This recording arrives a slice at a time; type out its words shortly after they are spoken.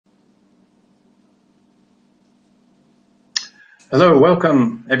Hello,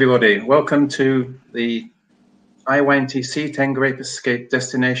 welcome everybody. Welcome to the IWINETC 10 Grape Escape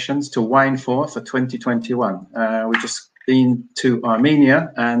Destinations to Wine for 2021. We've just been to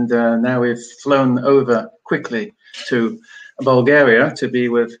Armenia and now we've flown over quickly to Bulgaria to be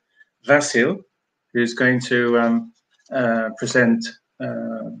with Vasil, who's going to present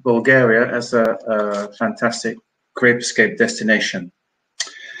Bulgaria as a fantastic grape escape destination.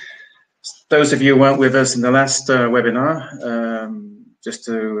 Those of you who weren't with us in the last webinar, just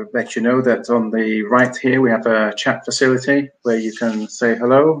to let you know that on the right here we have a chat facility where you can say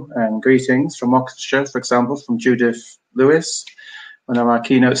hello and greetings from Oxfordshire, for example, from Judith Lewis, one of our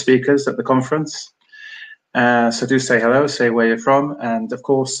keynote speakers at the conference. So do say hello, say where you're from, and of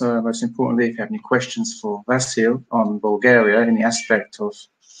course, most importantly, if you have any questions for Vasil on Bulgaria, any aspect of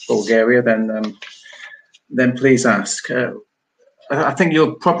Bulgaria, then please ask. I think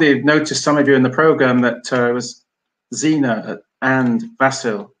you'll probably notice, some of you in the program, that it was Zina and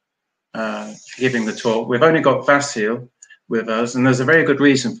Vasil giving the talk. We've only got Vasil with us, and there's a very good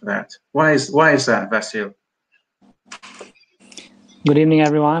reason for that. Why is that, Vasil? Good evening,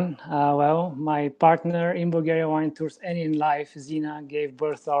 everyone. Well, my partner in Bulgaria Wine Tours and in life, Zina, gave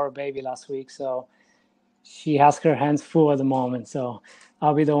birth to our baby last week, so she has her hands full at the moment. So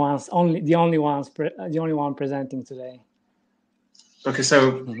I'll be the only one presenting today. Okay,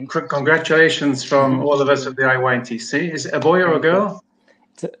 so congratulations from all of us at the IWINETC. Is it a boy or a girl?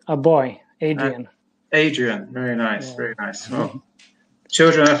 It's a boy, Adrian. Adrian, very nice, yeah. Very nice. Well,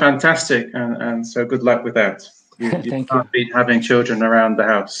 children are fantastic, and so good luck with that. You can't beat having children around the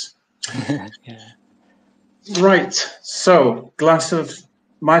house. Yeah. Right, so glass of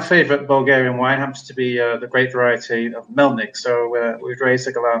my favorite Bulgarian wine happens to be the grape variety of Melnik. So we've raised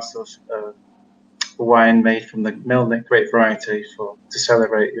a glass of wine made from the Melnik grape variety to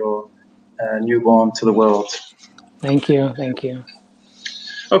celebrate your newborn to the world. Thank you, thank you.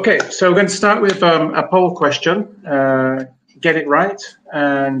 Okay, so we're going to start with a poll question. Get it right,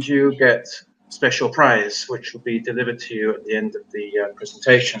 and you get special prize, which will be delivered to you at the end of the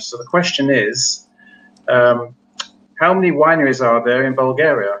presentation. So the question is, how many wineries are there in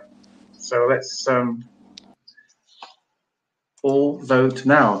Bulgaria? So let's all vote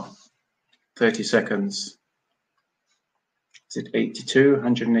now. 30 seconds. Is it 82,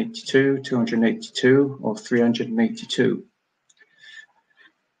 182, 282, or 382?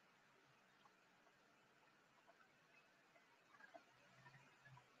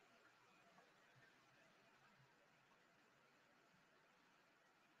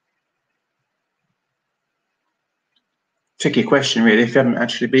 Tricky question, really, if you haven't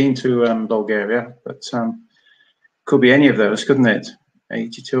actually been to Bulgaria, but could be any of those, couldn't it?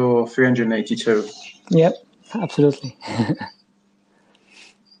 82 or 382? Yep, absolutely.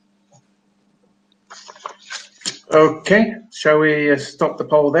 Okay, shall we stop the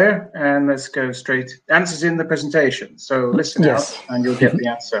poll there and let's go straight. Answers in the presentation, so listen out and you'll get the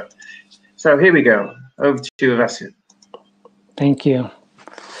answer. So here we go. Over to you, Vasil. Thank you.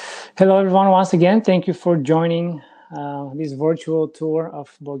 Hello, everyone. Once again, thank you for joining this virtual tour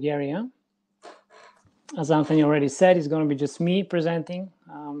of Bulgaria. As Anthony already said, it's going to be just me presenting,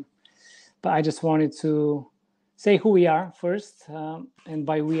 but I just wanted to say who we are first, and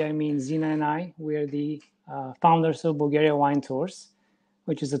by we I mean Zina and I. We are the founders of Bulgaria Wine Tours,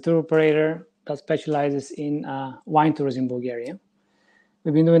 which is a tour operator that specializes in wine tours in Bulgaria.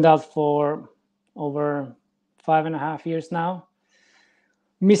 We've been doing that for over 5.5 years now,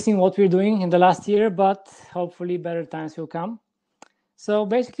 missing what we're doing in the last year, but hopefully better times will come. So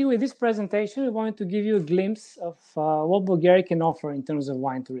basically, with this presentation, we wanted to give you a glimpse of what Bulgaria can offer in terms of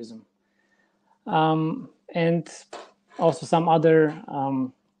wine tourism. And also some other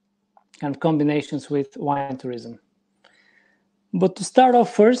kind of combinations with wine tourism. But to start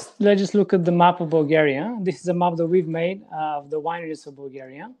off first, let's just look at the map of Bulgaria. This is a map that we've made of the wineries of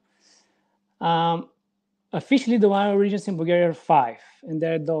Bulgaria. Officially, the wine regions in Bulgaria are 5, and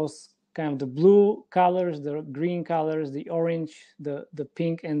they're those kind of the blue colors, the green colors, the orange, the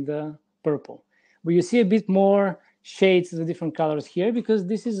pink, and the purple. But you see a bit more shades of the different colors here because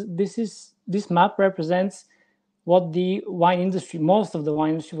this map represents what the wine industry, most of the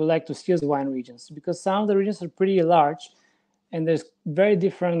wine industry, would like to see as wine regions, because some of the regions are pretty large, and there's very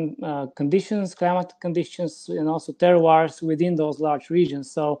different conditions, climatic conditions, and also terroirs within those large regions.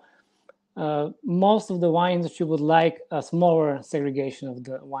 So most of the wine industry would like a smaller segregation of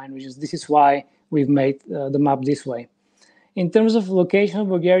the wine regions. This is why we've made the map this way. In terms of location of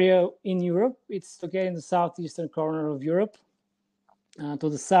Bulgaria in Europe, it's located in the southeastern corner of Europe. To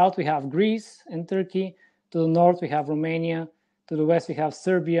the south, we have Greece and Turkey. To the north, we have Romania. To the west, we have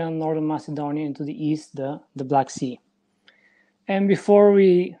Serbia, Northern Macedonia, and to the east, the Black Sea. And before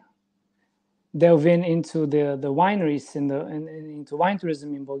we delve into the wineries and into wine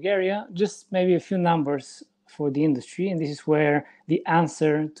tourism in Bulgaria, just maybe a few numbers for the industry. And this is where the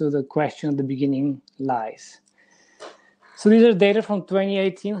answer to the question at the beginning lies. So these are data from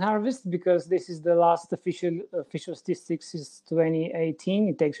 2018 harvest, because this is the last official statistics is 2018.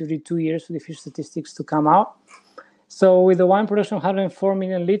 It takes usually 2 years for the official statistics to come out. So with the wine production of 104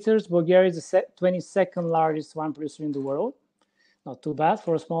 million liters, Bulgaria is the 22nd largest wine producer in the world. Not too bad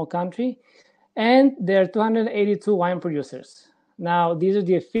for a small country. And there are 282 wine producers. Now, these are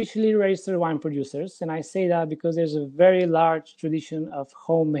the officially registered wine producers. And I say that because there's a very large tradition of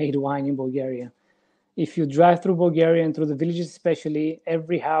homemade wine in Bulgaria. If you drive through Bulgaria and through the villages especially,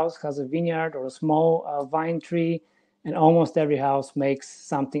 every house has a vineyard or a small vine tree, and almost every house makes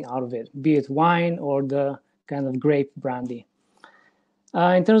something out of it, be it wine or the kind of grape brandy.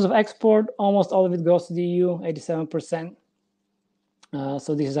 In terms of export, almost all of it goes to the EU, 87%.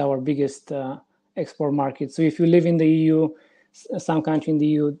 So this is our biggest export market. So if you live in the EU, some country in the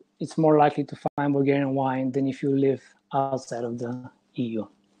EU, it's more likely to find Bulgarian wine than if you live outside of the EU.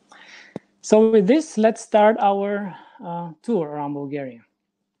 So with this, let's start our tour around Bulgaria.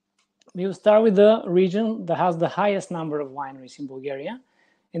 We will start with the region that has the highest number of wineries in Bulgaria,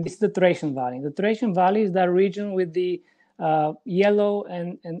 and this is the Thracian Valley. The Thracian Valley is that region with the yellow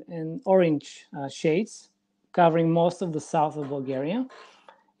and orange shades, covering most of the south of Bulgaria.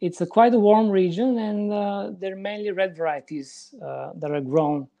 It's quite a warm region, and there are mainly red varieties that are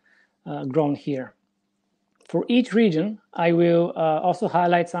grown here. For each region, I will also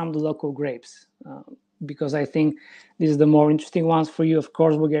highlight some of the local grapes, because I think this is the more interesting ones for you. Of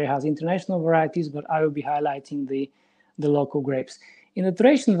course, Bulgaria has international varieties, but I will be highlighting the local grapes. In the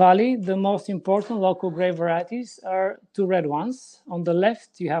Thracian Valley, the most important local grape varieties are two red ones. On the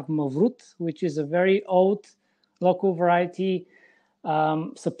left, you have Mavrut, which is a very old local variety.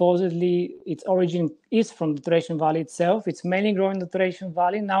 Supposedly, its origin is from the Thracian Valley itself. It's mainly grown in the Thracian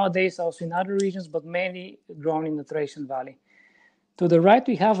Valley, nowadays also in other regions, but mainly grown in the Thracian Valley. To the right,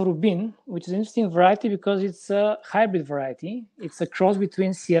 we have Rubin, which is an interesting variety because it's a hybrid variety. It's a cross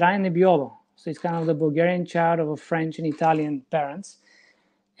between Syrah and Nebbiolo. So it's kind of the Bulgarian child of a French and Italian parents.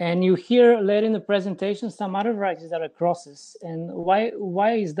 And you hear later in the presentation some other varieties that are crosses. And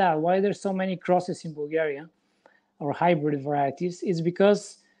why is that? Why are there so many crosses in Bulgaria, or hybrid varieties? Is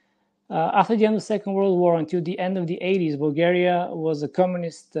because after the end of the Second World War until the end of the 80s, Bulgaria was a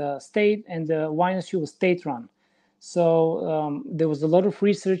communist state, and the wine industry was state-run. So there was a lot of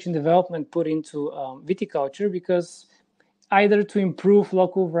research and development put into viticulture, because either to improve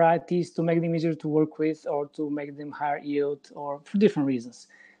local varieties, to make them easier to work with, or to make them higher yield, or for different reasons.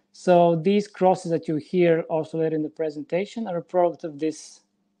 So these crosses that you hear also later in the presentation are a product of this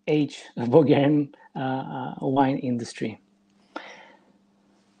age of Bulgarian wine industry.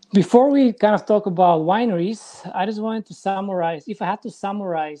 Before we kind of talk about wineries, I just wanted to summarize, if I had to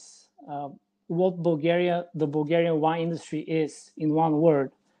summarize what the Bulgarian wine industry is in one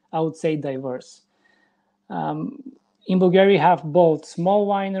word, I would say diverse. In Bulgaria, you have both small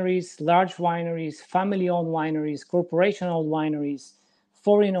wineries, large wineries, family-owned wineries, corporation-owned wineries,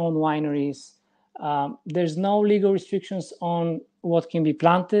 foreign-owned wineries. There's no legal restrictions on what can be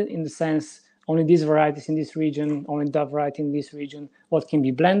planted, in the sense only these varieties in this region, only that variety in this region, what can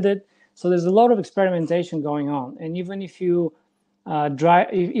be blended. So there's a lot of experimentation going on. And even if you visit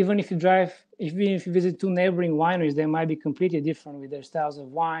two neighboring wineries, they might be completely different with their styles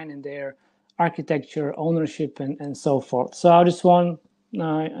of wine and their architecture, ownership, and so forth. So I just want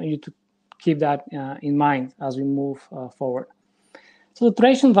you to keep that in mind as we move forward. So the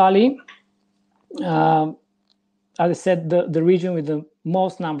Thracian Valley, as I said, the region with the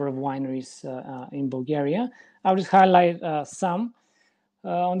most number of wineries in Bulgaria. I'll just highlight some.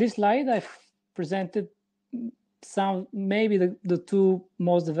 On this slide, I've presented some, maybe the two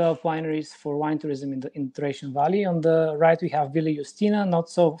most developed wineries for wine tourism in the Thracian Valley. On the right, we have Villa Justina, not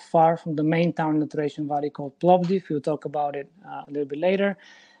so far from the main town in the Thracian Valley called Plovdiv. We'll talk about it a little bit later.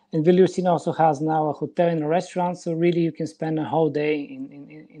 And Villa Justina also has now a hotel and a restaurant, so really you can spend a whole day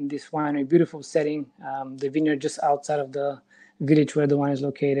in this winery, beautiful setting, the vineyard just outside of the village where the wine is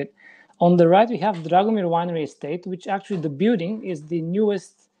located. On the right, we have Dragomir Winery Estate, which actually the building is the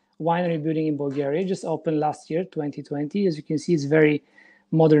newest winery building in Bulgaria, just opened last year, 2020. As you can see, it's very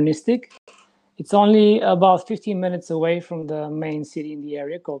modernistic. It's only about 15 minutes away from the main city in the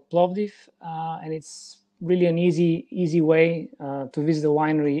area called Plovdiv, and it's really an easy way to visit the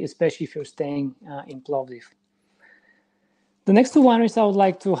winery, especially if you're staying in Plovdiv. The next two wineries I would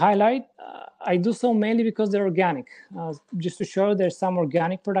like to highlight, I do so mainly because they're organic. Just to show there's some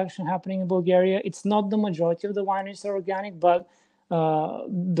organic production happening in Bulgaria. It's not the majority of the wineries are organic, but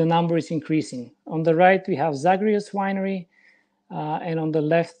the number is increasing. On the right, we have Zagreus Winery, and on the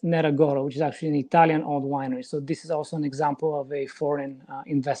left, Neragoro, which is actually an Italian-owned winery. So this is also an example of a foreign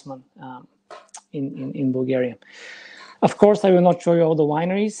investment in Bulgaria. Of course, I will not show you all the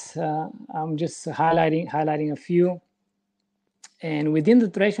wineries. I'm just highlighting a few. And within the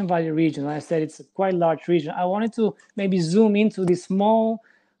Thracian Valley region, like I said, it's a quite large region. I wanted to maybe zoom into this small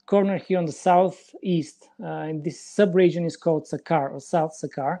corner here on the southeast. And this sub-region is called Sakar, or South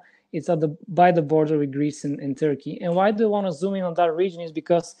Sakar. It's by the border with Greece and Turkey. And why do I want to zoom in on that region is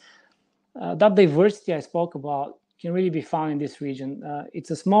because that diversity I spoke about can really be found in this region.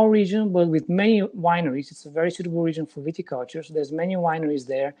 It's a small region, but with many wineries. It's a very suitable region for viticulture. So there's many wineries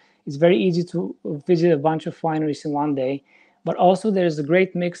there. It's very easy to visit a bunch of wineries in one day. But also there's a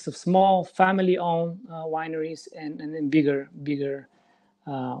great mix of small family-owned wineries and then bigger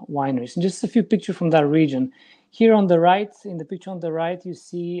wineries. And just a few pictures from that region. Here on the right, in the picture on the right, you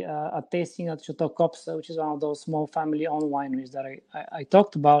see a tasting at Chateau Copsa, which is one of those small family-owned wineries that I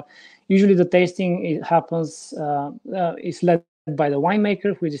talked about. Usually the tasting happens, is led by the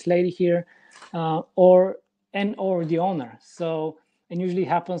winemaker, who is this lady here, or the owner. So, and usually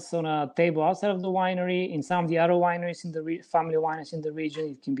happens on a table outside of the winery. In some of the other wineries in the family wineries in the region,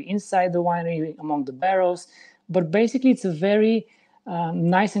 it can be inside the winery among the barrels. But basically, it's a very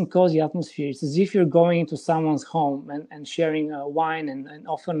nice and cozy atmosphere. It's as if you're going into someone's home and sharing wine and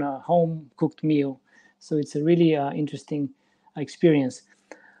often a home-cooked meal. So it's a really interesting experience.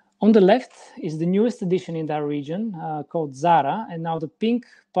 On the left is the newest addition in that region called Zara. And now the pink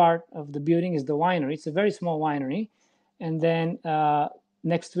part of the building is the winery. It's a very small winery. And then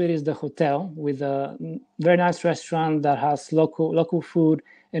next to it is the hotel with a very nice restaurant that has local food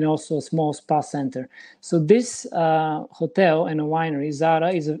and also a small spa center. So this hotel and a winery,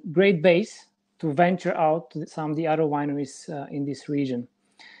 Zara, is a great base to venture out to some of the other wineries in this region.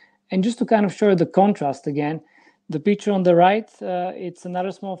 And just to kind of show the contrast again, the picture on the right, it's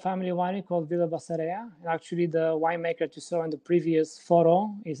another small family winery called Villa Bassarea. Actually, the winemaker that you saw in the previous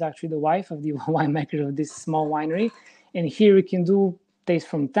photo is actually the wife of the winemaker of this small winery. And here we can do taste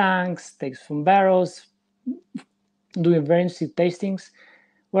from tanks, taste from barrels, doing very interesting tastings.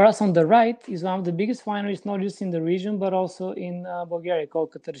 Whereas on the right is one of the biggest wineries, not just in the region, but also in Bulgaria,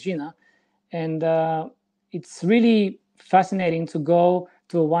 called Katarzyna. And it's really fascinating to go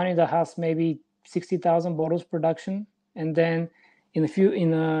to a winery that has maybe 60,000 bottles production, and then in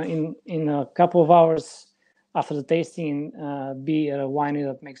a couple of hours after the tasting, be at a winery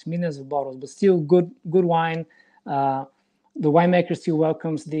that makes millions of bottles, but still good wine. The winemaker still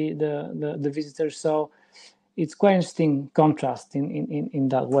welcomes the visitors, so it's quite interesting contrast in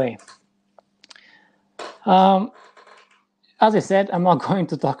that way. As I said, I'm not going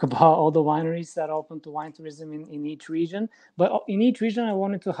to talk about all the wineries that are open to wine tourism in each region, but in each region I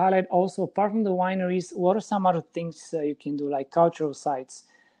wanted to highlight also, apart from the wineries, what are some other things you can do, like cultural sites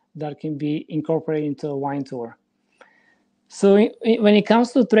that can be incorporated into a wine tour. So when it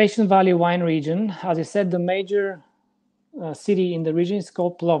comes to the Thracian Valley wine region, as I said, the major city in the region is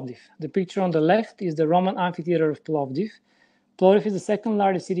called Plovdiv. The picture on the left is the Roman amphitheater of Plovdiv. Plovdiv is the second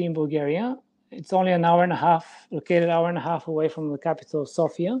largest city in Bulgaria. It's only located an hour and a half away from the capital,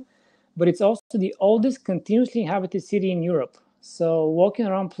 Sofia, but it's also the oldest continuously inhabited city in Europe. So walking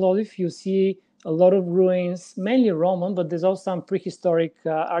around Plovdiv, you see a lot of ruins, mainly Roman, but there's also some prehistoric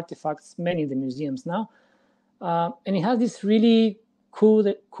artifacts, many in the museums now. And it has this really cool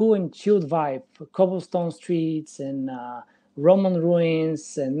and chilled vibe, cobblestone streets and Roman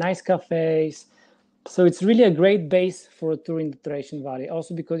ruins and nice cafes. So it's really a great base for a tour in the Thracian Valley,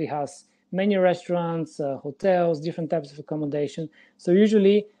 also because it has many restaurants, hotels, different types of accommodation. So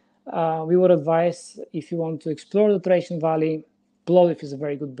usually we would advise, if you want to explore the Thracian Valley, Plovdiv is a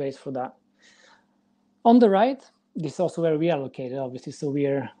very good base for that. On the right, this is also where we are located, obviously, so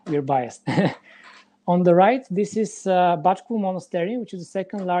we're biased. On the right, this is Bachku Monastery, which is the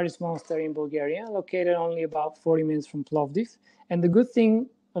second largest monastery in Bulgaria, located only about 40 minutes from Plovdiv. And the good thing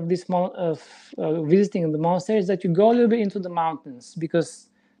of this visiting the monastery is that you go a little bit into the mountains, because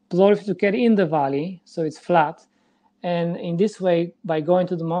Plovdiv is located in the valley, so it's flat. And in this way, by going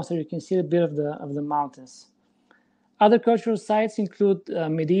to the monastery, you can see a bit of the mountains. Other cultural sites include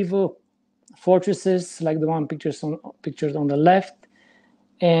medieval fortresses, like the one pictured on the left,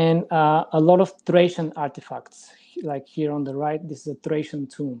 and a lot of Thracian artifacts, like here on the right. This is a Thracian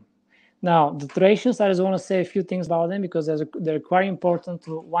tomb. Now, the Thracians, I just want to say a few things about them, because they're quite important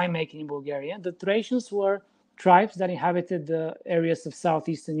to winemaking in Bulgaria. The Thracians were tribes that inhabited the areas of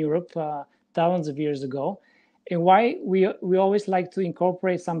southeastern Europe thousands of years ago. And why we always like to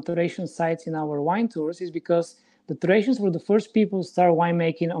incorporate some Thracian sites in our wine tours is because the Thracians were the first people to start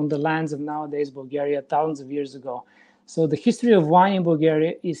winemaking on the lands of nowadays Bulgaria thousands of years ago. So the history of wine in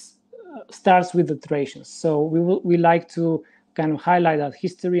Bulgaria starts with the Thracians. So we like to kind of highlight that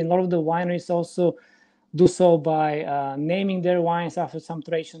history. And a lot of the wineries also do so by naming their wines after some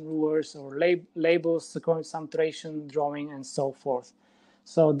Thracian rulers or labels according to some Thracian drawing and so forth.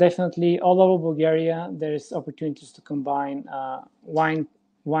 So definitely all over Bulgaria, there's opportunities to combine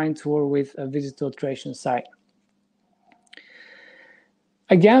wine tour with a visit to a Thracian site.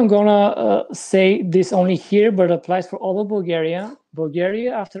 Again, I'm gonna say this only here, but it applies for all of Bulgaria. Bulgaria,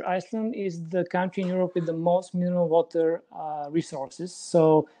 after Iceland, is the country in Europe with the most mineral water resources. So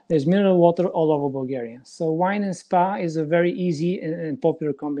there's mineral water all over Bulgaria. So wine and spa is a very easy and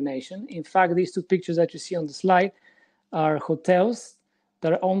popular combination. In fact, these two pictures that you see on the slide are hotels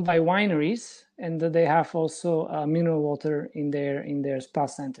that are owned by wineries, and they have also mineral water in their spa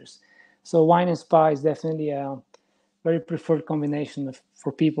centers. So wine and spa is definitely a very preferred combination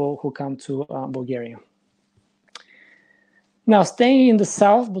for people who come to Bulgaria. Now, staying in the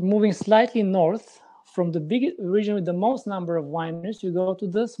south, but moving slightly north, from the biggest region with the most number of wineries, you go to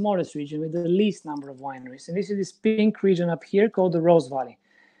the smallest region with the least number of wineries. And this is this pink region up here called the Rose Valley.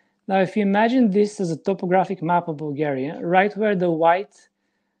 Now, if you imagine this as a topographic map of Bulgaria, right where the white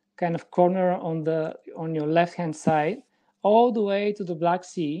kind of corner on your left-hand side, all the way to the Black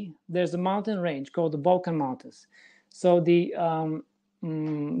Sea, there's a mountain range called the Balkan Mountains. So the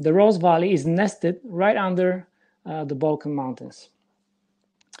Rose Valley is nested right under the Balkan Mountains.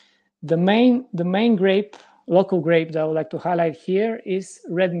 The main grape, local grape that I would like to highlight here is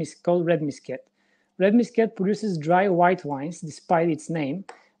called Red Muscat. Red Muscat produces dry white wines despite its name.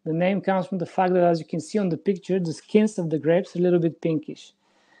 The name comes from the fact that, as you can see on the picture, the skins of the grapes are a little bit pinkish.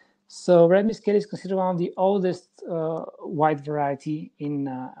 So Red Muscat is considered one of the oldest white variety in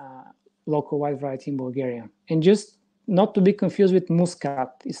local white variety in Bulgaria. And just not to be confused with Muscat.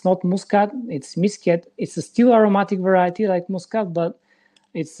 It's not Muscat, it's Muscat. It's a still aromatic variety like Muscat, but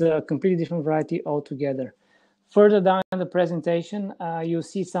it's a completely different variety altogether. Further down in the presentation, you'll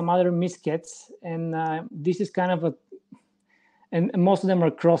see some other Muscats, and this is kind of and most of them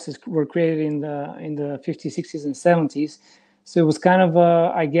are crosses, were created in the 50s, 60s, and 70s. So it was kind of,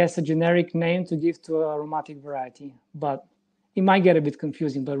 I guess, a generic name to give to an aromatic variety, but it might get a bit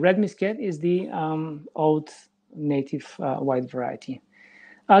confusing. But Red Muscat is the old native white variety.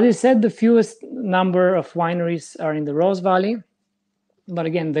 As I said, the fewest number of wineries are in the Rose Valley, but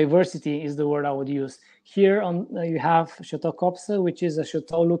again, diversity is the word I would use. Here you have Chateau Copse, which is a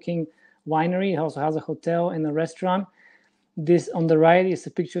chateau-looking winery. It also has a hotel and a restaurant. This on the right is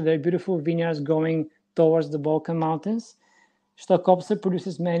a picture of their beautiful vineyards going towards the Balkan Mountains. Chateau Copse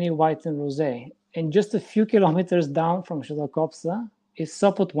produces mainly white and rosé. And just a few kilometers down from Chateau Copse is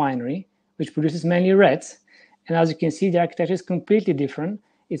Sopot Winery, which produces mainly reds. And as you can see, the architecture is completely different.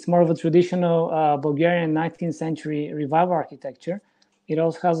 It's more of a traditional Bulgarian 19th century revival architecture. It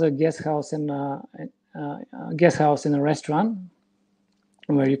also has a guest house and a restaurant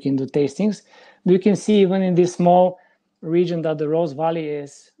where you can do tastings. But you can see even in this small region that the Rose Valley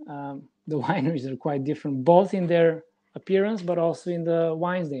is, the wineries are quite different, both in their appearance, but also in the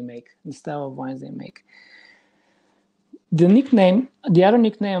wines they make, the style of wines they make. The other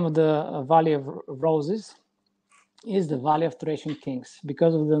nickname of the Valley of Roses is the Valley of Thracian Kings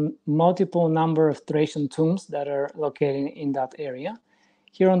because of the multiple number of Thracian tombs that are located in that area.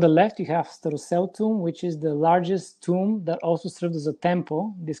 Here on the left, you have Starosel tomb, which is the largest tomb that also served as a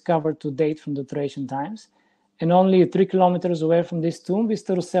temple discovered to date from the Thracian times. And only 3 kilometers away from this tomb is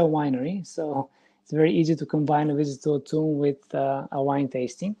Starosel Winery. So it's very easy to combine a visit to a tomb with a wine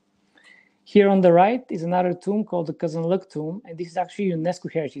tasting. Here on the right is another tomb called the Kazanluk tomb, and this is actually a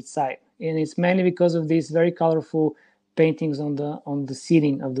UNESCO heritage site. And it's mainly because of these very colorful paintings on the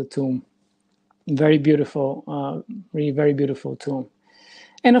ceiling of the tomb. Very beautiful, really very beautiful tomb.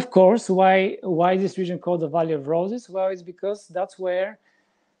 And of course, why is this region called the Valley of Roses? Well, it's because that's where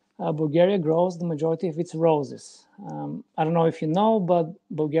Bulgaria grows the majority of its roses. I don't know if you know, but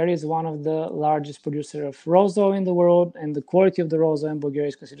Bulgaria is one of the largest producers of rose oil in the world, and the quality of the rose oil in Bulgaria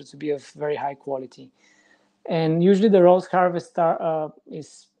is considered to be of very high quality. And usually the rose harvest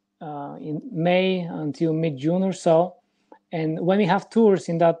is in May until mid-June or so. And when we have tours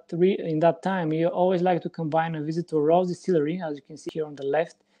in that time, you always like to combine a visit to a rose distillery, as you can see here on the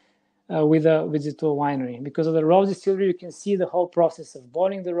left, with a visit to a winery. Because of the rose distillery, you can see the whole process of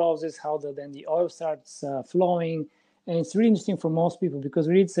boiling the roses, how then the oil starts flowing. And it's really interesting for most people because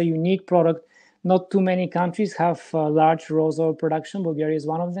really it's a unique product Not too many countries have large rose oil production. Bulgaria is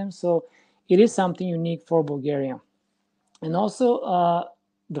one of them. So it is something unique for Bulgaria. And also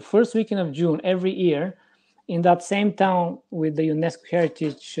the first weekend of June every year, in that same town with the UNESCO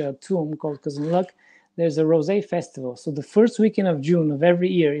Heritage Tomb called Kazanluk, there's a rosé festival. So the first weekend of June of every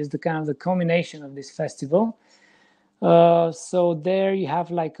year is the kind of the culmination of this festival. So there you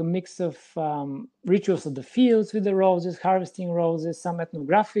have like a mix of rituals of the fields with the roses, harvesting roses, some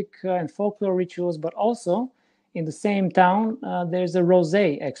ethnographic and folklore rituals, but also in the same town, there's a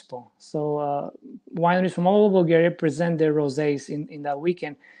rosé expo. So wineries from all over Bulgaria present their rosés in that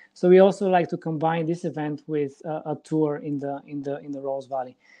weekend. So we also like to combine this event with a tour in the Rose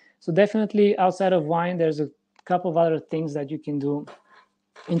Valley. So definitely outside of wine, there's a couple of other things that you can do,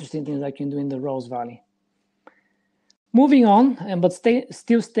 interesting things that you can do in the Rose Valley. Moving on, but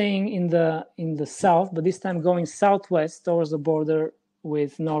still staying in the south, but this time going southwest towards the border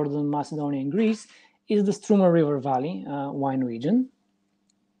with northern Macedonia and Greece, is the Struma River Valley wine region.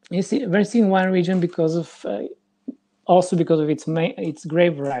 It's a very interesting wine region because of also because of its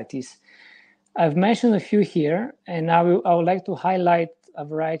grape varieties. I've mentioned a few here, and I would like to highlight a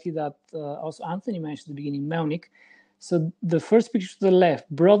variety that also Anthony mentioned at the beginning, Melnik. So the first picture to the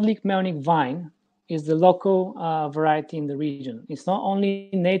left, broadleaf Melnik vine, is the local variety in the region. It's not only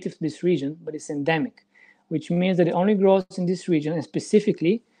native to this region, but it's endemic, which means that it only grows in this region, and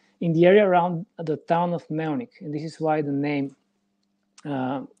specifically in the area around the town of Melnik. And this is why the name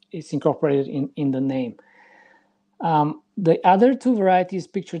is incorporated in the name. The other two varieties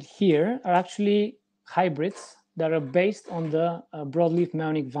pictured here are actually hybrids that are based on the broadleaf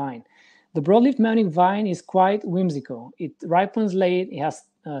Melnik vine. The broadleaf Melnik vine is quite whimsical. It ripens late, it has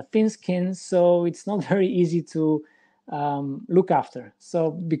thin skin, so it's not very easy to look after.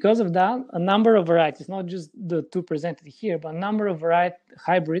 So because of that, a number of varieties, not just the two presented here, but a number of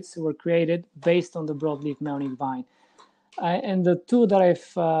hybrids were created based on the broadleaf Melnik vine. And the two that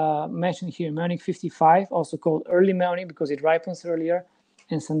I've mentioned here, Melnik 55, also called early Melnik because it ripens earlier,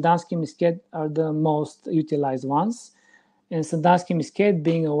 and Sandansky Misket are the most utilized ones. And Sandansky Misket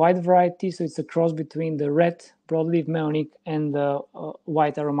being a white variety, so it's a cross between the red broadleaf Melnik and the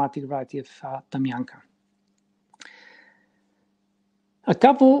white aromatic variety of Tamyanka.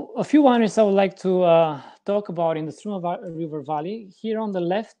 A few wineries I would like to talk about in the Struma River Valley. Here on the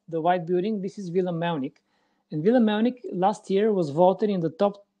left, the white building, this is Villa Melnik. And Villa Melnik last year was voted in the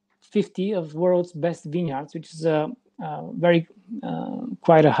top 50 of world's best vineyards, which is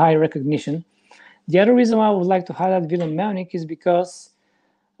quite a high recognition. The other reason why I would like to highlight Villa Melnik is because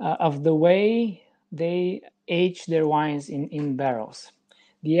of the way they age their wines in barrels.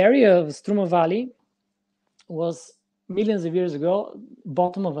 The area of Struma Valley was millions of years ago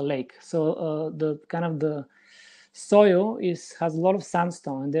bottom of a lake. So the soil has a lot of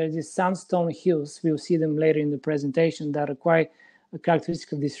sandstone, and there's these sandstone hills. We'll see them later in the presentation that are quite a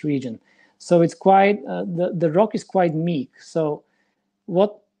characteristic of this region. So it's quite the rock is quite meek. So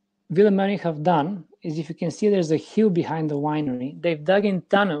what Villa Melnik have done is, if you can see, there's a hill behind the winery. They've dug in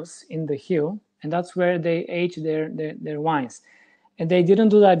tunnels in the hill, and that's where they age their wines. And they didn't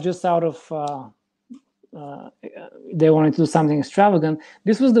do that just out of they wanted to do something extravagant.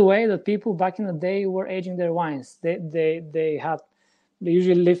 This was the way that people back in the day were aging their wines. They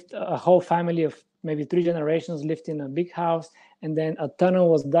usually lived, a whole family of maybe 3 generations lived in a big house, and then a tunnel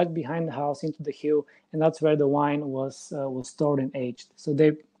was dug behind the house into the hill, and that's where the wine was stored and aged. So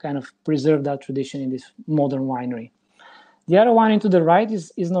they kind of preserved that tradition in this modern winery. The other winery to the right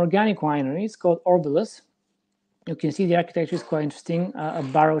is an organic winery. It's called Orbulus. You can see the architecture is quite interesting, a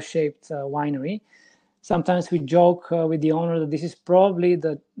barrel-shaped winery. Sometimes we joke with the owner that this is probably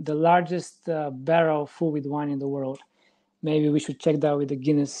the largest barrel full with wine in the world. Maybe we should check that with the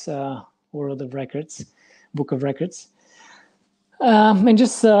Guinness World of Records, Book of Records. And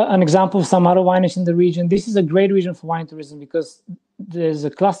just an example of some other wineries in the region. This is a great region for wine tourism because there's a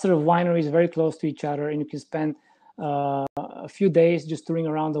cluster of wineries very close to each other, and you can spend a few days just touring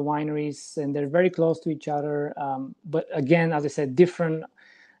around the wineries, and they're very close to each other. But again, as I said, different.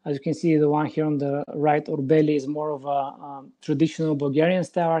 As you can see, the one here on the right, Orbeli, is more of a traditional Bulgarian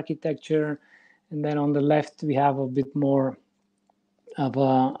style architecture. And then on the left, we have a bit more of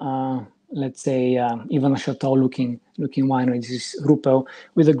a, let's say, even a chateau looking winery. This is Rupel,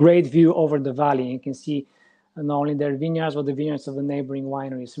 with a great view over the valley. You can see not only their vineyards, but the vineyards of the neighboring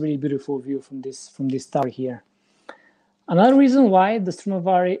wineries. Really beautiful view from this tower here. Another reason why the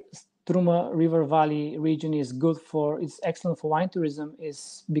Struma River Valley region is excellent for wine tourism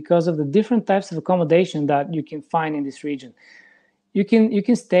is because of the different types of accommodation that you can find in this region. You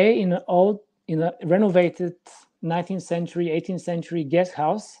can stay in a renovated 19th century, 18th century guest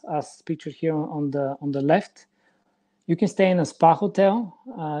house, as pictured here on the left. You can stay in a spa hotel.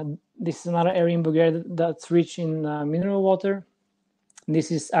 This is another area in Bulgaria that's rich in mineral water.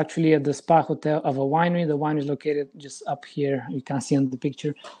 This is actually at the spa hotel of a winery. The winery is located just up here. You can see on the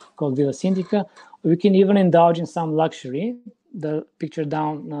picture, called Villa Sindica. We can even indulge in some luxury. The picture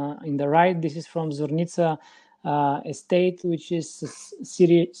down in the right, this is from Zornica estate, which is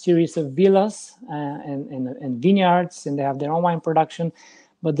a series of villas and vineyards, and they have their own wine production,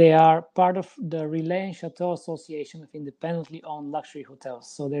 but they are part of the Relais and Chateau Association of independently owned luxury hotels.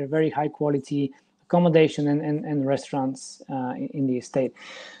 So they're very high quality accommodation and restaurants in the estate,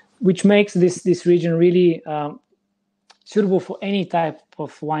 which makes this region really suitable for any type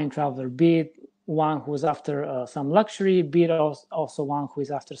of wine traveler, be it one who is after some luxury, be it also one who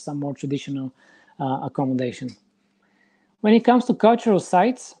is after some more traditional accommodation. When it comes to cultural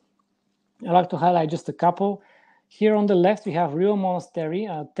sites, I'd like to highlight just a couple. Here on the left, we have Rio Monastery,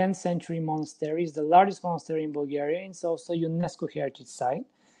 a 10th century monastery. It's the largest monastery in Bulgaria. It's also a UNESCO heritage site.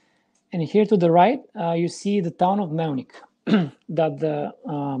 And here to the right, you see the town of Melnik, that the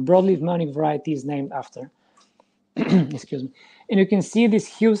broadleaf Melnik variety is named after. Excuse me. And you can see these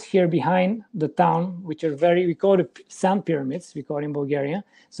hills here behind the town, which are we call it sand pyramids, we call it in Bulgaria.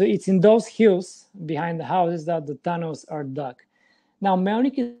 So it's in those hills behind the houses that the tunnels are dug. Now,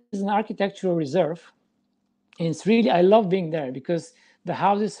 Melnik is an architectural reserve. And it's really, I love being there because the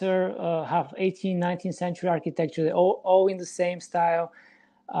houses here have 18th, 19th century architecture. They're all in the same style.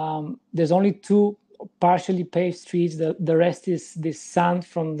 There's only 2 partially paved streets. The rest is this sand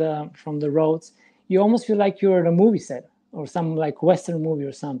from the roads. You almost feel like you're at a movie set or some like Western movie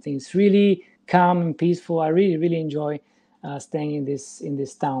or something. It's really calm and peaceful. I really, really enjoy staying in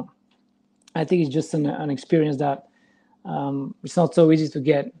this town. I think it's just an experience that it's not so easy to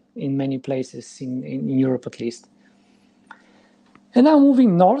get in many places in Europe, at least. And now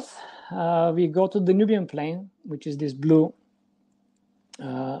moving north, we go to the Danubian Plain, which is this blue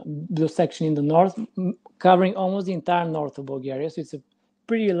section in the north, covering almost the entire north of Bulgaria. So it's a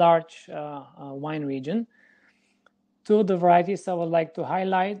pretty large wine region. 2 of the varieties I would like to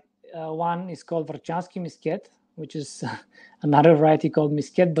highlight. One is called Vrchansky Misket, which is another variety called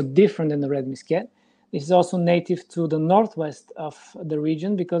Misket, but different than the red Misket. This is also native to the northwest of the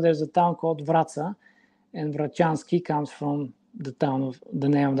region because there's a town called Vratsa, and Vrchansky comes from the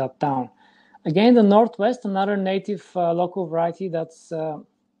name of that town. Again, in the northwest, another native local variety that's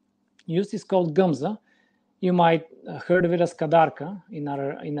used is called Gumza. You might have heard of it as Kadarka in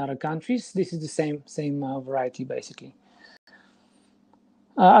other countries. This is the same variety, basically.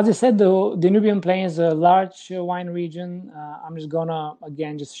 As I said, the Danubian Plain is a large wine region. I'm just gonna,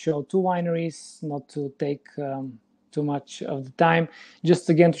 again, just show 2 wineries, not to take too much of the time. Just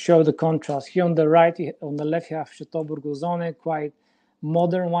again to show the contrast. Here on the right, on the left, you have Chateau Burgozone, quite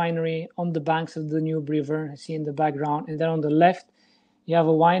modern winery on the banks of the Danube River, you see in the background. And then on the left, you have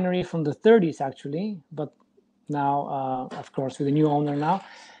a winery from the 30s, actually, but now, of course, with a new owner now,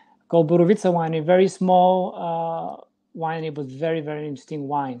 called Borovica Winery. Very small winery, but very, very interesting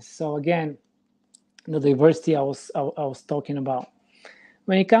wines. So again, the diversity I was talking about.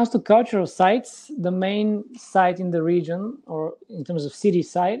 When it comes to cultural sites, the main site in the region, or in terms of city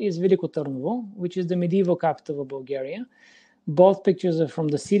site, is Veliko Tarnovo, which is the medieval capital of Bulgaria. Both pictures are from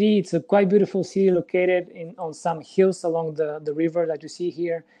the city. It's a quite beautiful city located on some hills along the river that you see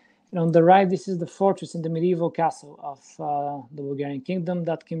here. And on the right, this is the fortress and the medieval castle of the Bulgarian kingdom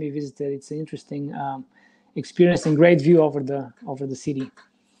that can be visited. It's an interesting experience and great view over the city.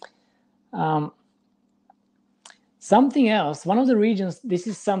 Something else, one of the regions, this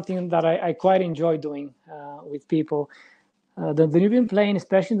is something that I quite enjoy doing with people. The Danubian Plain,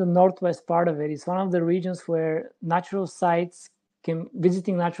 especially the northwest part of it, is one of the regions where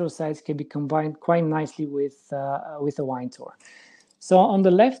visiting natural sites can be combined quite nicely with a wine tour. So on the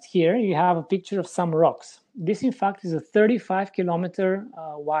left here, you have a picture of some rocks. This, in fact, is a 35-kilometer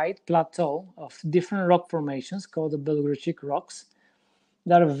wide plateau of different rock formations called the Belgorachik rocks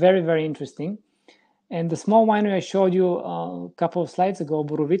that are very, very interesting. And the small winery I showed you a couple of slides ago,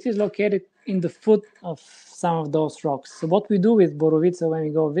 Borovica, is located in the foot of some of those rocks. So what we do with Borovica when we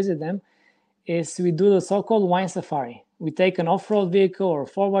go visit them is we do the so-called wine safari. We take an off-road vehicle or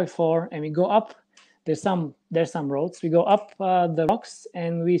 4x4 and we go up. There's some roads. We go up the rocks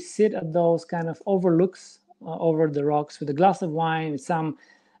and we sit at those kind of overlooks over the rocks with a glass of wine, with some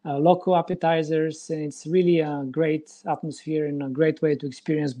local appetizers. And it's really a great atmosphere and a great way to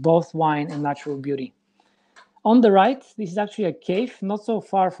experience both wine and natural beauty. On the right, this is actually a cave, not so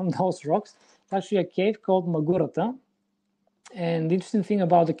far from those rocks. It's actually a cave called Magurata. And the interesting thing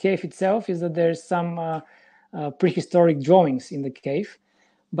about the cave itself is that there's some prehistoric drawings in the cave.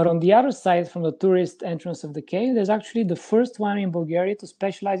 But on the other side, from the tourist entrance of the cave, there's actually the first winery in Bulgaria to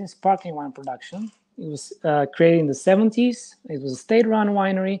specialize in sparkling wine production. It was created in the 70s. It was a state-run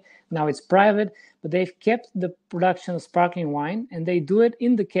winery. Now it's private, but they've kept the production of sparkling wine, and they do it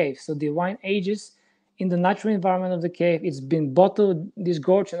in the cave. So the wine ages in the natural environment of the cave. It's been bottled,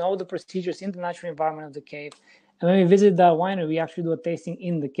 disgorged, and all the procedures in the natural environment of the cave. And when we visit that winery, we actually do a tasting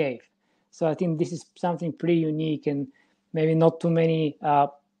in the cave. So I think this is something pretty unique, and maybe not too many,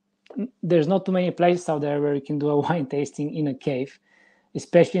 there's not too many places out there where you can do a wine tasting in a cave,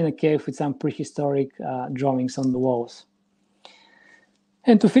 especially in a cave with some prehistoric drawings on the walls.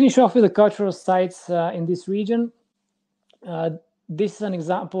 And to finish off with the cultural sites in this region, this is an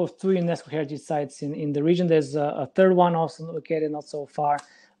example of 2 UNESCO heritage sites in the region. There's a third one also located not so far.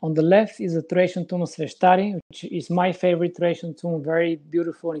 On the left is the Thracian tomb of Sveštari, which is my favorite Thracian tomb, very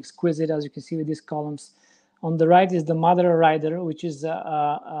beautiful and exquisite, as you can see with these columns. On the right is the Mother Rider, which is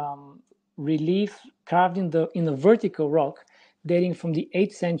a relief carved in a vertical rock dating from the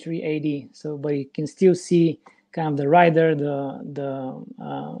 8th century AD. So, but you can still see kind of the rider,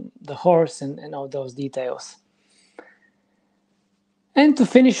 the horse, and all those details. And to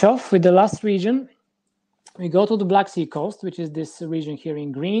finish off with the last region, we go to the Black Sea coast, which is this region here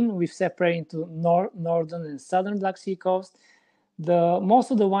in green. We've separated into northern and southern Black Sea coast.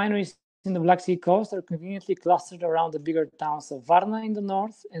 Most of the wineries in the Black Sea coast are conveniently clustered around the bigger towns of Varna in the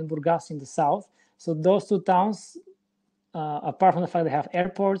north and Burgas in the south. So those 2 towns, apart from the fact they have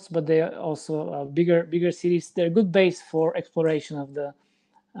airports, but they are also bigger cities. They're a good base for exploration of the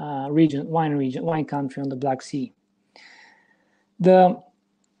wine country on the Black Sea. The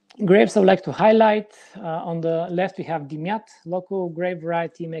grapes I would like to highlight, on the left we have Dimyat, local grape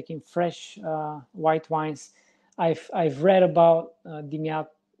variety making fresh white wines. I've read about Dimyat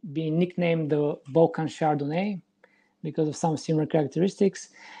being nicknamed the Balkan Chardonnay because of some similar characteristics.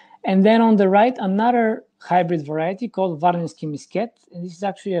 And then on the right, another hybrid variety called Varnenski Misket. And this is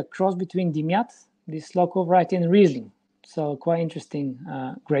actually a cross between Dimyat, this local variety, and Riesling. So quite interesting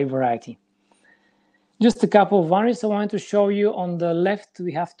grape variety. Just a couple of wineries I wanted to show you. On the left,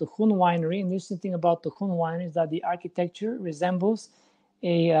 we have the Hun Winery. And the interesting thing about the Hun Winery is that the architecture resembles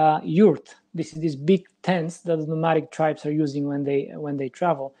a yurt. This is these big tents that the nomadic tribes are using when they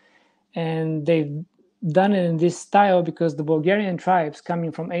travel. And they've done it in this style because the Bulgarian tribes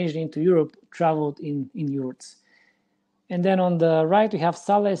coming from Asia into Europe traveled in yurts. And then on the right, we have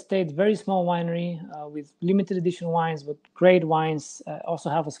Sala Estate, very small winery with limited edition wines, but great wines.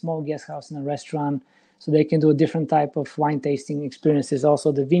 Also have a small guest house and a restaurant, so they can do a different type of wine tasting experiences,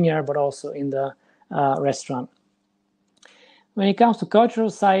 also the vineyard, but also in the restaurant. When it comes to cultural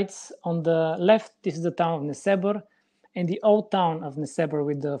sites, on the left, this is the town of Nesebur, and the old town of Nesebur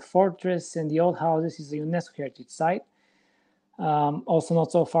with the fortress and the old houses is a UNESCO heritage site. Also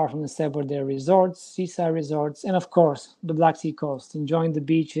not so far from Nesebur, there are resorts, seaside resorts, and of course, the Black Sea coast. Enjoying the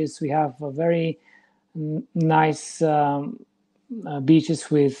beaches, we have a very nice beaches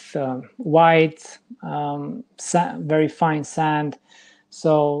with white, very fine sand.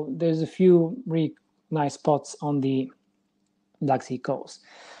 So there's a few really nice spots on the Black Sea coast.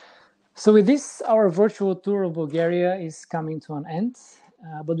 So with this, our virtual tour of Bulgaria is coming to an end.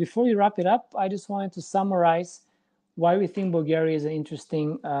 But before we wrap it up, I just wanted to summarize why we think Bulgaria is an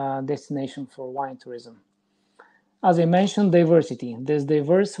interesting destination for wine tourism. As I mentioned, diversity. There's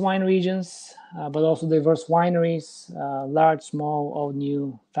diverse wine regions, but also diverse wineries, large, small, old,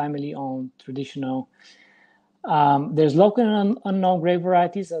 new, family-owned, traditional. There's local and unknown grape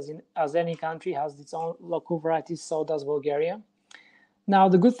varieties, as any country has its own local varieties, so does Bulgaria. Now,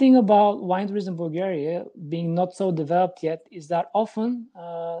 the good thing about wine tourism in Bulgaria, being not so developed yet, is that often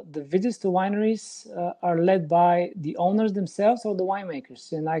the visits to wineries are led by the owners themselves or the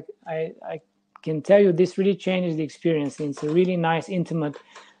winemakers. And I can tell you this really changes the experience. It's a really nice, intimate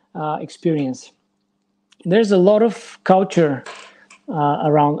experience. There's a lot of culture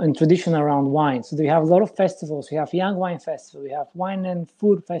around and tradition around wine. So we have a lot of festivals. We have Young Wine Festival. We have wine and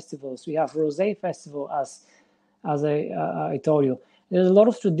food festivals. We have Rosé Festival, as I told you. There's a lot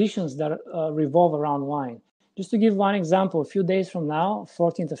of traditions that revolve around wine. Just to give one example, a few days from now,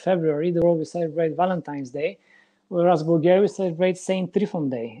 14th of February, the world will celebrate Valentine's Day, whereas Bulgaria will celebrate Saint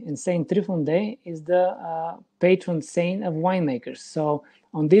Trifon Day. And Saint Trifon Day is the patron saint of winemakers. So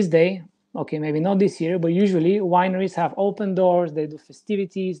on this day, okay, maybe not this year, but usually wineries have open doors, they do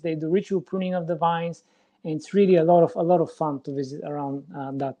festivities, they do ritual pruning of the vines, and it's really a lot of fun to visit around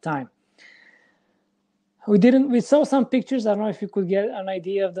that time. We saw some pictures. I don't know if you could get an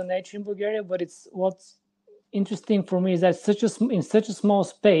idea of the nature in Bulgaria, but what's interesting for me is that in such a small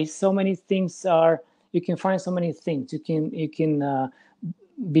space, so many things are you can find so many things. You can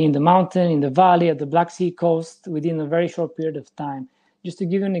be in the mountain, in the valley, at the Black Sea coast within a very short period of time. Just to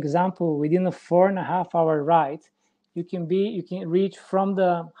give you an example, within a 4.5-hour ride, you can reach from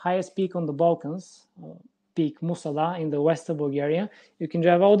the highest peak on the Balkans, Peak Musala in the west of Bulgaria. You can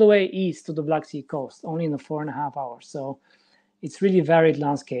drive all the way east to the Black Sea coast, only in 4.5 hours. So it's really varied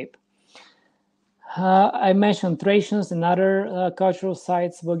landscape. I mentioned Thracians and other cultural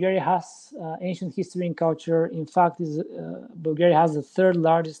sites. Bulgaria has ancient history and culture. In fact, Bulgaria has the third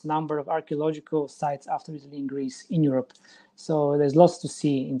largest number of archaeological sites after Italy and Greece in Europe. So there's lots to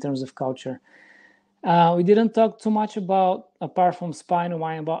see in terms of culture. We didn't talk too much about, apart from spa and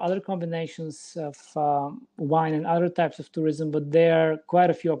wine, about other combinations of wine and other types of tourism, but there are quite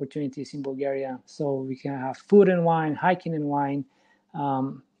a few opportunities in Bulgaria. So we can have food and wine, hiking and wine,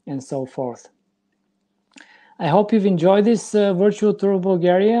 and so forth. I hope you've enjoyed this virtual tour of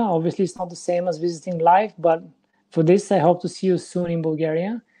Bulgaria. Obviously, it's not the same as visiting live, but for this, I hope to see you soon in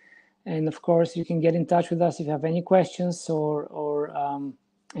Bulgaria. And of course, you can get in touch with us if you have any questions or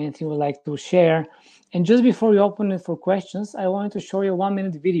anything you would like to share. And just before we open it for questions, I wanted to show you a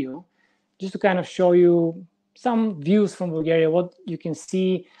 1-minute video just to kind of show you some views from Bulgaria, what you can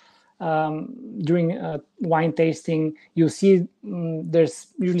see during wine tasting. You'll see there's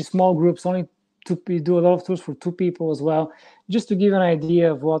usually small groups, we do a lot of tours for 2 people as well, just to give an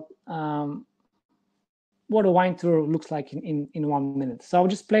idea of what a wine tour looks like in 1 minute. So I'll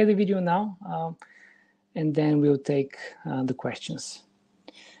just play the video now, and then we'll take the questions.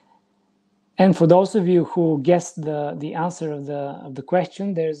 And for those of you who guessed the answer of the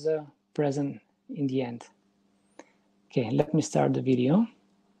question, there's a present in the end. Okay, let me start the video.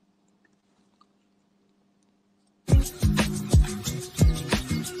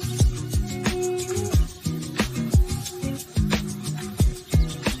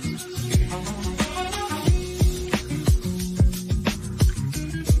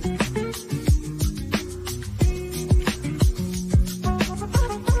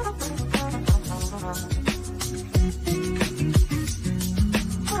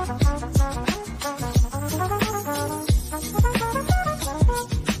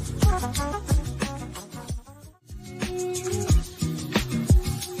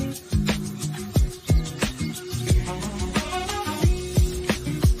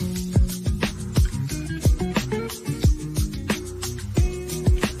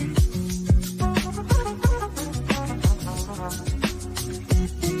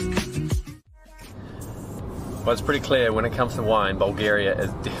 Well, it's pretty clear when it comes to wine, Bulgaria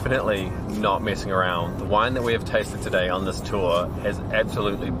is definitely not messing around. The wine that we have tasted today on this tour has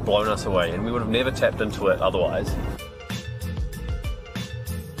absolutely blown us away, and we would have never tapped into it otherwise.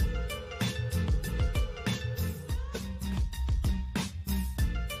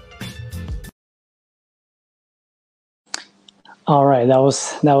 All right, that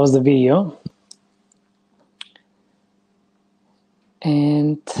was the video.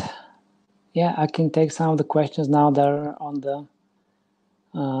 And yeah, I can take some of the questions now that are on the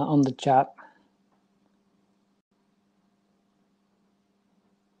chat.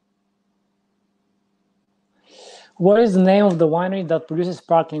 What is the name of the winery that produces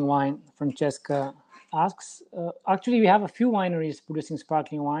sparkling wine? Francesca asks. Actually, we have a few wineries producing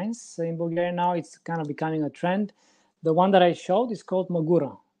sparkling wines in Bulgaria now. It's kind of becoming a trend. The one that I showed is called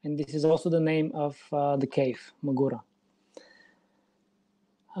Magura, and this is also the name of the cave, Magura.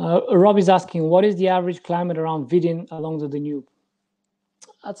 Rob is asking, what is the average climate around Vidin along the Danube?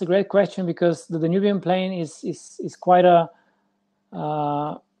 That's a great question, because the Danubian plain is quite a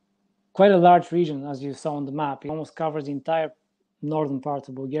large region, as you saw on the map. It almost covers the entire northern part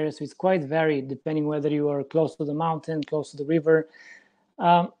of Bulgaria, so it's quite varied depending whether you are close to the mountain, close to the river.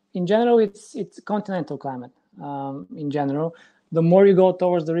 In general, it's continental climate. In general, the more you go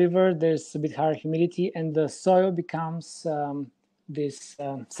towards the river, there's a bit higher humidity, and the soil becomes this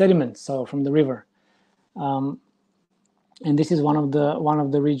sediment soil from the river, and this is one of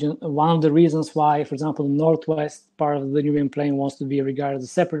the reasons why, for example, the northwest part of the Danubian plain wants to be regarded as a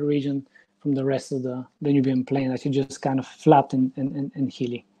separate region from the rest of the Danubian plain, actually just kind of flat and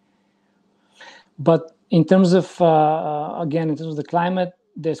hilly. But in terms of again, in terms of the climate,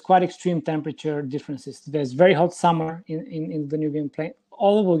 there's quite extreme temperature differences. There's very hot summer in the Danubian plain,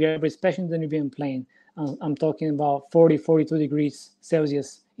 all of Bulgaria, but especially in the Danubian plain. I'm talking about 40, 42 degrees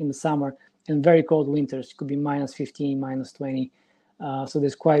Celsius in the summer, and very cold winters. It could be minus 15, minus 20. So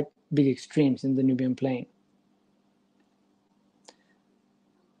there's quite big extremes in the Danubian plain.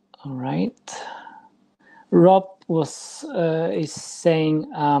 All right. Rob is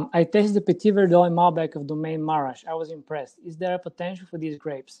saying, I tasted the Petit Verdot in Malbec of Domaine Marash. I was impressed. Is there a potential for these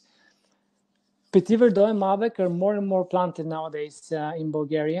grapes? Petit Verdot and Malbec are more and more planted nowadays in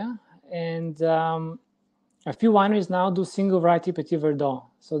Bulgaria, and a few wineries now do single variety Petit Verdot.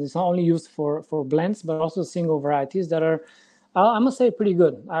 So it's not only used for blends, but also single varieties that are, I must say, pretty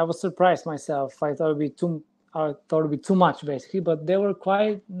good. I was surprised myself. I thought it would be too much, basically, but they were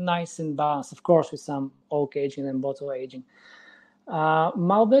quite nice and balanced, of course, with some oak aging and bottle aging.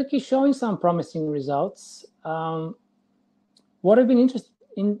 Malbec is showing some promising results. What I've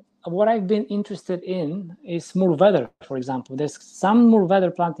been interested in is Mourvedre, for example. There's some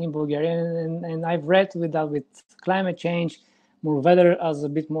Mourvedre planting in Bulgaria, and I've read with climate change, Mourvedre as a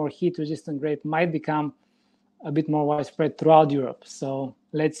bit more heat-resistant grape might become a bit more widespread throughout Europe. So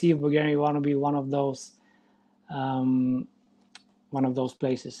let's see if Bulgaria want to be one of those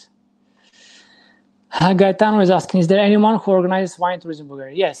places. Gaetano is asking, is there anyone who organizes wine tours in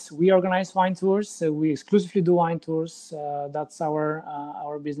Bulgaria? Yes, we organize wine tours. We exclusively do wine tours. That's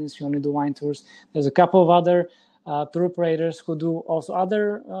our business. We only do wine tours. There's a couple of other tour operators who do also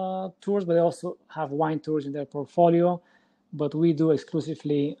other tours, but they also have wine tours in their portfolio. But we do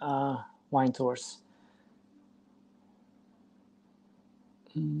exclusively wine tours.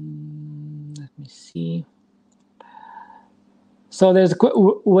 Let me see. So there's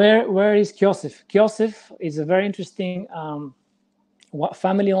where is Kyosif? Kyosif is a very interesting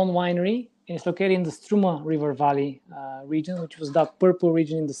family-owned winery. It's located in the Struma River Valley region, which was that purple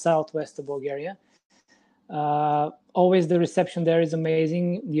region in the southwest of Bulgaria. Always the reception there is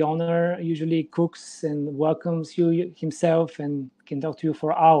amazing. The owner usually cooks and welcomes you himself and can talk to you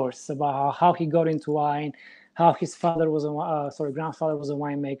for hours about how he got into wine, how his grandfather was a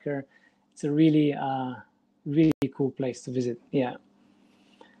winemaker. It's a really cool place to visit. Yeah.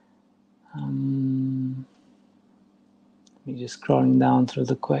 Let me just scrolling down through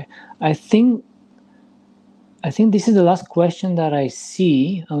the question. I think this is the last question that I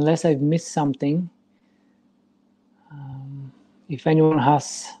see, unless I've missed something. If anyone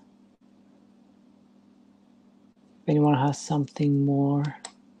has something more.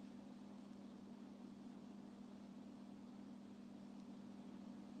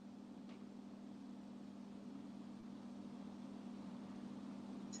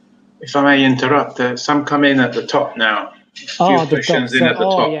 If I may interrupt, some come in at the top now. A few questions in at the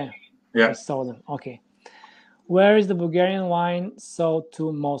top. Yeah. I saw them. Okay. Where is the Bulgarian wine sold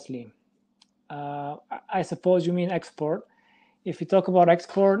to mostly? I suppose you mean export. If you talk about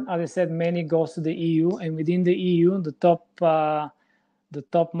export, as I said, many goes to the EU, and within the EU, the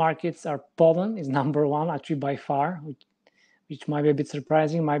top markets are Poland is number one, actually by far, which might be a bit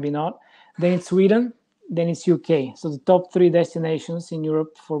surprising, might be not. Then it's Sweden. Then it's UK. So the top three destinations in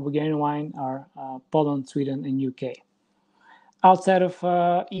Europe for Bulgarian wine are Poland, Sweden, and UK. Outside of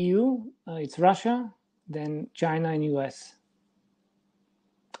EU, it's Russia, then China and US.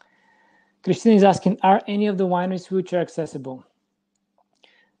 Christine is asking, are any of the wineries wheelchair accessible?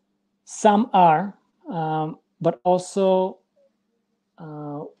 Some are, but also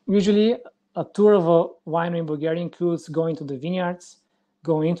usually a tour of a winery in Bulgaria includes going to the vineyards,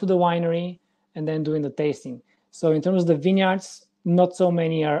 going into the winery, and then doing the tasting. So in terms of the vineyards, not so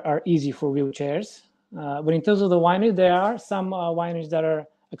many are easy for wheelchairs. But in terms of the winery, there are some wineries that are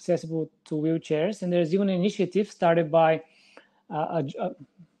accessible to wheelchairs. And there's even an initiative started by,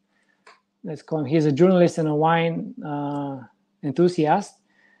 let's call him, he's a journalist and a wine enthusiast,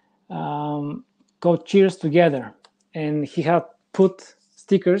 called Cheers Together. And he had put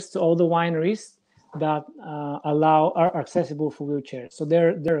stickers to all the wineries that are accessible for wheelchairs. So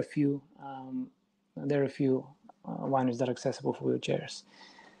there are a few wineries that are accessible for wheelchairs.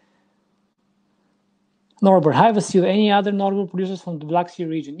 Norbert, have you any other notable producers from the Black Sea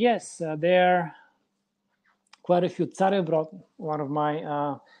region? Yes, there are quite a few. Tsarebrod, one of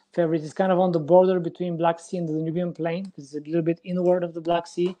my favorites, is kind of on the border between Black Sea and the Danubian Plain. It's a little bit inward of the Black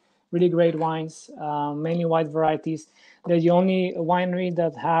Sea. Really great wines, mainly white varieties. They're the only winery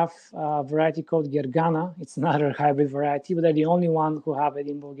that have a variety called Gergana. It's another hybrid variety, but they're the only one who have it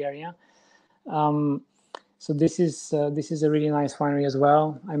in Bulgaria. So this is a really nice winery as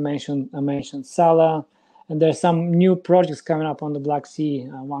well. I mentioned Sala, and there's some new projects coming up on the Black Sea.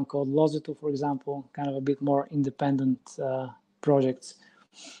 One called Lozetu, for example, kind of a bit more independent projects.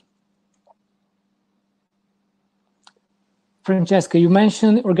 Francesca, you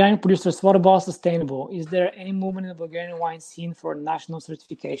mentioned organic producers. What about sustainable? Is there any movement in the Bulgarian wine scene for national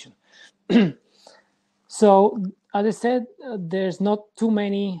certification? So, as I said, there's not too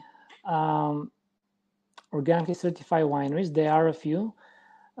many organically certified wineries. There are a few.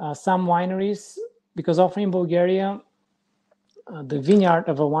 Some wineries, because often in Bulgaria, the vineyard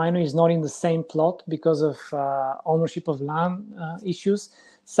of a winery is not in the same plot because of ownership of land issues.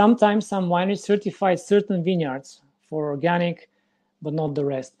 Sometimes some wineries certify certain vineyards for organic, but not the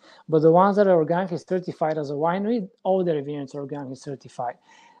rest. But the ones that are organically certified as a winery, all their vineyards are organically certified.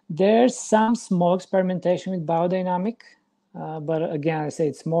 There's some small experimentation with biodynamic, but again, I say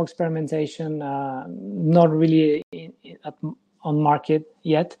it's small experimentation, not really on market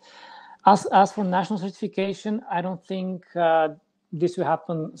yet. As for national certification, I don't think this will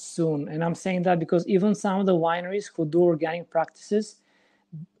happen soon. And I'm saying that because even some of the wineries who do organic practices,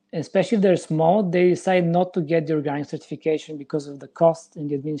 especially if they're small, they decide not to get the organic certification because of the cost and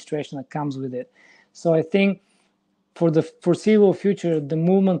the administration that comes with it. So I think for the foreseeable future, the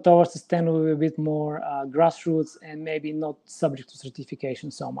movement towards the standard will be a bit more grassroots and maybe not subject to certification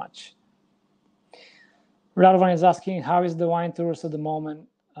so much. Radovan is asking, how is the wine tours at the moment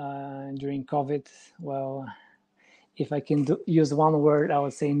during COVID? Well, if I can use one word, I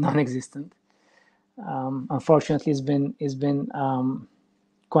would say non-existent. Unfortunately, it's been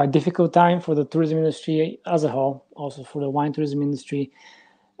quite difficult time for the tourism industry as a whole, also for the wine tourism industry.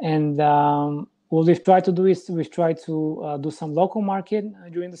 And what we've tried to do is we've tried to do some local market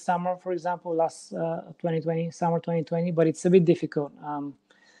during the summer, for example, last summer 2020, but it's a bit difficult.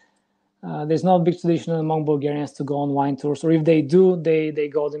 There's not a big tradition among Bulgarians to go on wine tours, or if they do, they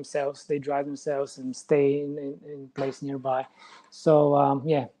go themselves, they drive themselves and stay in place nearby. So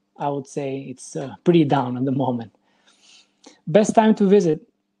yeah, I would say it's pretty down at the moment. Best time to visit.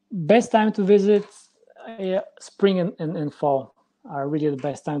 Spring and fall are really the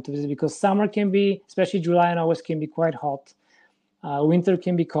best time to visit, because summer can be, especially July and August, can be quite hot. Winter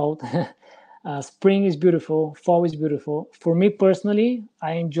can be cold. Spring is beautiful. Fall is beautiful. For me personally,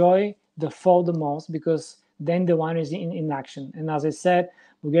 I enjoy the fall the most because then the winery is in action. And as I said,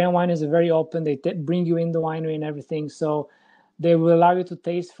 Bulgarian wineries are very open. They bring you in the winery and everything. So they will allow you to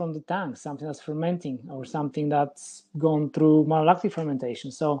taste from the tank, something that's fermenting or something that's gone through malolactic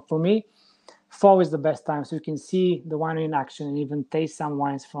fermentation. So for me, fall is the best time, so you can see the winery in action and even taste some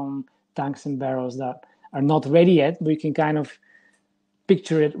wines from tanks and barrels that are not ready yet, but you can kind of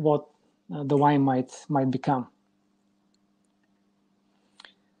picture it what the wine might become.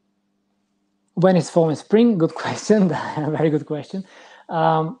 When is fall and spring? Good question. Very good question.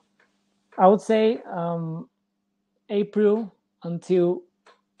 I would say April until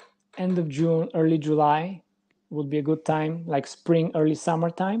end of June, early July would be a good time, like spring, early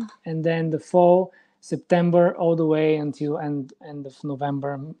summertime. And then the fall, September all the way until end of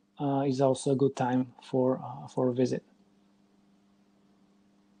November is also a good time for a visit.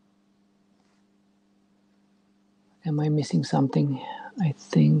 Am I missing something? I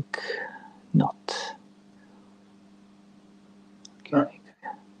think not. Okay.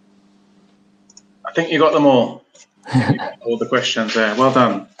 I think you got them all. All the questions there. Well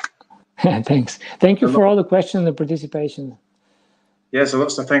done. Thanks. Thank you for all the questions and the participation. Yeah, so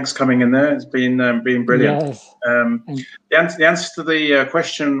lots of thanks coming in there. It's been brilliant. Yes. The answer to the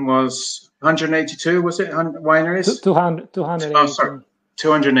question was 182, was it, wineries? 282. Oh, sorry,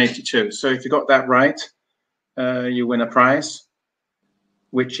 282. So if you got that right, you win a prize,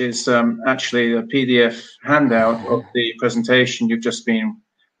 which is actually a PDF handout of the presentation you've just been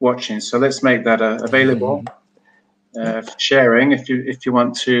watching. So let's make that available for sharing. If you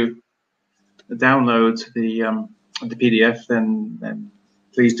want to download the PDF, then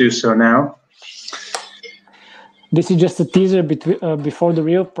please do so now. This is just a teaser before the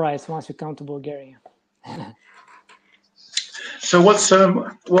real prize once you come to Bulgaria. So what's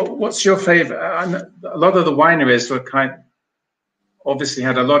your favorite? A lot of the wineries were obviously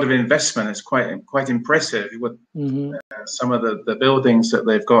had a lot of investment. It's quite impressive with some of the buildings that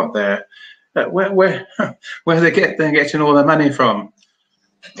they've got there. Where they're getting all their money from,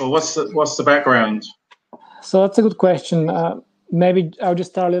 or what's the background? So that's a good question. Maybe I'll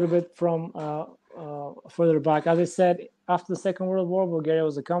just start a little bit from further back. As I said, after the Second World War, Bulgaria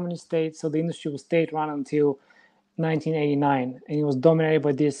was a communist state, so the industry was state-run until 1989, and it was dominated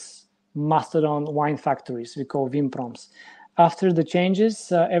by these mastodon wine factories we call Vinproms. After the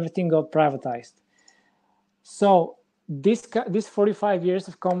changes, everything got privatized. So this 45 years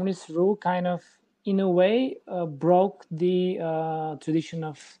of communist rule kind of, in a way, broke the tradition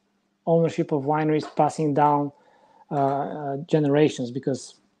of ownership of wineries passing down generations,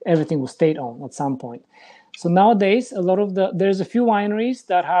 because everything was state-owned at some point. So nowadays, there's a few wineries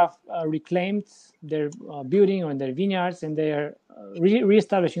that have reclaimed their building or their vineyards, and they are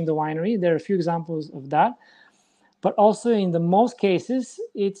re-establishing the winery. There are a few examples of that. But also in the most cases,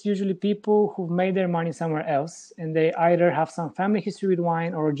 it's usually people who've made their money somewhere else, and they either have some family history with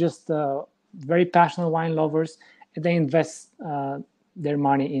wine or just very passionate wine lovers, and they invest their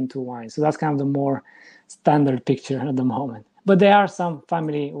money into wine. So that's kind of the more standard picture at the moment. But there are some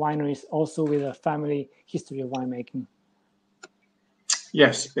family wineries also with a family history of winemaking.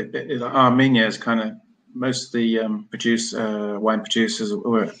 Yes, Armenia is kind of most of the wine producers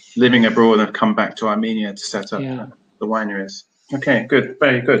who are living abroad and have come back to Armenia to set up the wineries. Okay, good,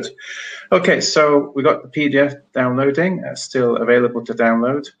 very good. Okay, so we got the PDF downloading, still available to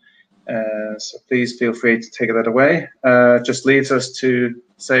download. So please feel free to take that away. Just leaves us to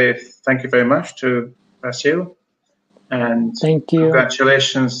say thank you very much to Vasil, and thank you.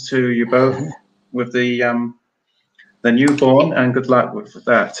 Congratulations to you both with the newborn, and good luck with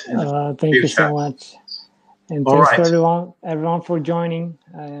that. Thank you so much, and thanks to everyone for joining.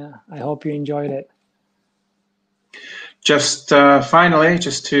 I hope you enjoyed it. Just finally,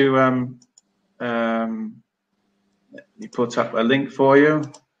 just to we put up a link for you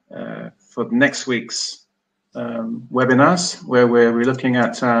for next week's webinars, where we're looking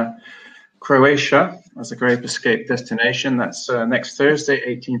at Croatia as a Grape Escape destination. That's next Thursday,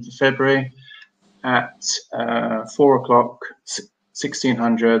 18th of February at 4 o'clock,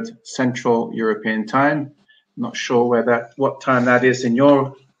 1600 Central European Time. Not sure what time that is in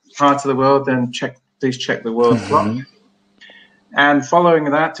your part of the world, then please check the world clock. And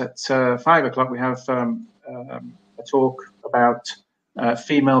following that, at 5 o'clock, we have a talk about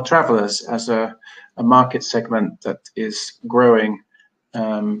female travelers as a market segment that is growing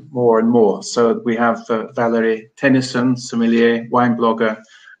more and more. So we have Valerie Tennyson, sommelier, wine blogger,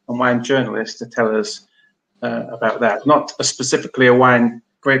 and wine journalist, to tell us about that. Not specifically a wine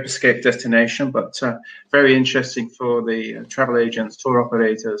Grape Escape destination, but very interesting for the travel agents, tour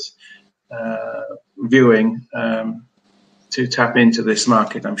operators viewing to tap into this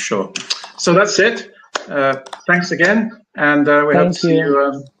market, I'm sure. So that's it. Thanks again, and we hope to see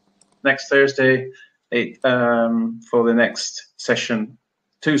you next Thursday for the next session,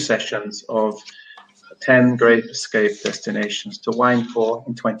 2 sessions of 10 Grape Escape destinations to wine for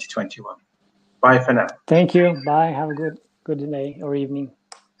in 2021. Bye for now. Thank you. Bye. Have a good day or evening.